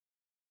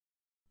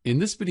In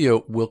this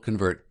video, we'll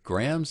convert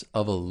grams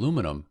of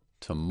aluminum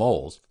to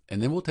moles, and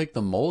then we'll take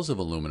the moles of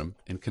aluminum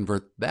and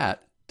convert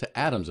that to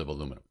atoms of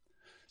aluminum.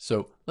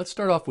 So let's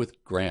start off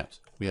with grams.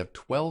 We have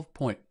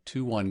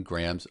 12.21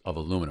 grams of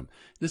aluminum.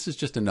 This is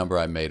just a number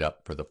I made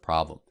up for the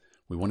problem.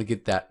 We want to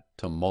get that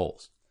to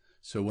moles.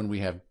 So when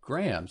we have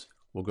grams,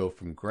 we'll go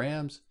from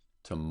grams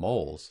to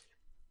moles.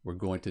 We're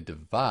going to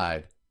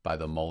divide by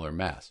the molar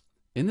mass.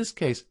 In this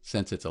case,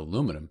 since it's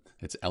aluminum,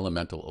 it's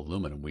elemental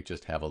aluminum, we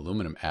just have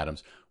aluminum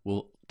atoms,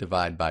 we'll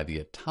divide by the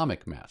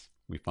atomic mass.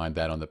 We find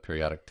that on the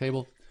periodic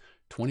table,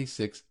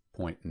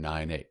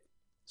 26.98.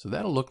 So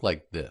that'll look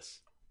like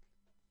this.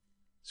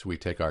 So we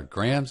take our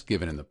grams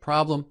given in the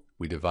problem,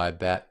 we divide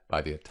that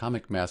by the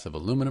atomic mass of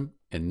aluminum,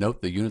 and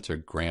note the units are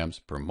grams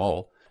per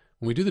mole.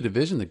 When we do the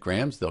division, the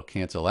grams, they'll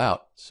cancel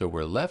out, so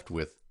we're left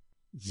with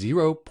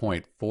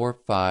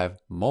 0.45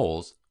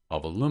 moles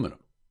of aluminum.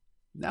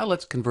 Now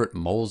let's convert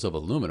moles of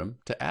aluminum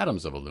to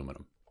atoms of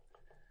aluminum.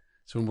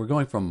 So when we're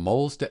going from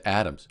moles to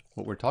atoms,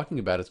 what we're talking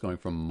about is going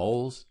from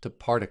moles to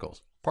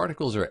particles.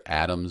 Particles are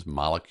atoms,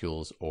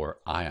 molecules, or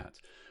ions.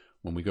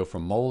 When we go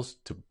from moles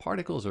to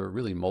particles, or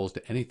really moles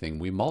to anything,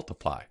 we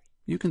multiply.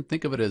 You can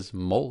think of it as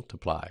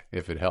multiply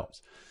if it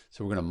helps.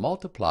 So we're going to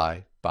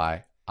multiply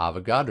by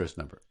Avogadro's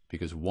number,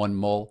 because 1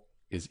 mole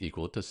is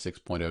equal to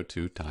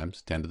 6.02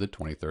 times 10 to the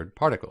 23rd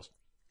particles.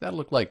 That'll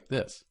look like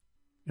this.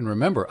 And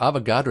remember,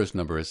 Avogadro's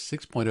number is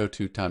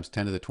 6.02 times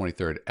 10 to the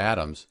 23rd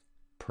atoms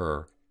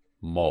per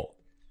mole.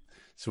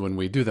 So when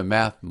we do the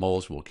math,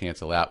 moles will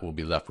cancel out. We'll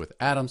be left with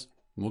atoms,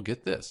 and we'll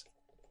get this.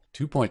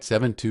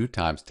 2.72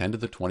 times 10 to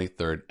the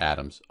 23rd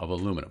atoms of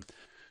aluminum.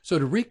 So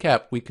to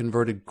recap, we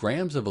converted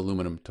grams of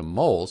aluminum to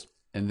moles,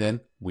 and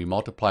then we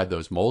multiplied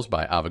those moles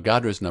by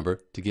Avogadro's number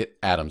to get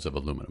atoms of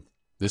aluminum.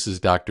 This is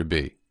Dr.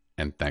 B,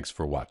 and thanks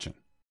for watching.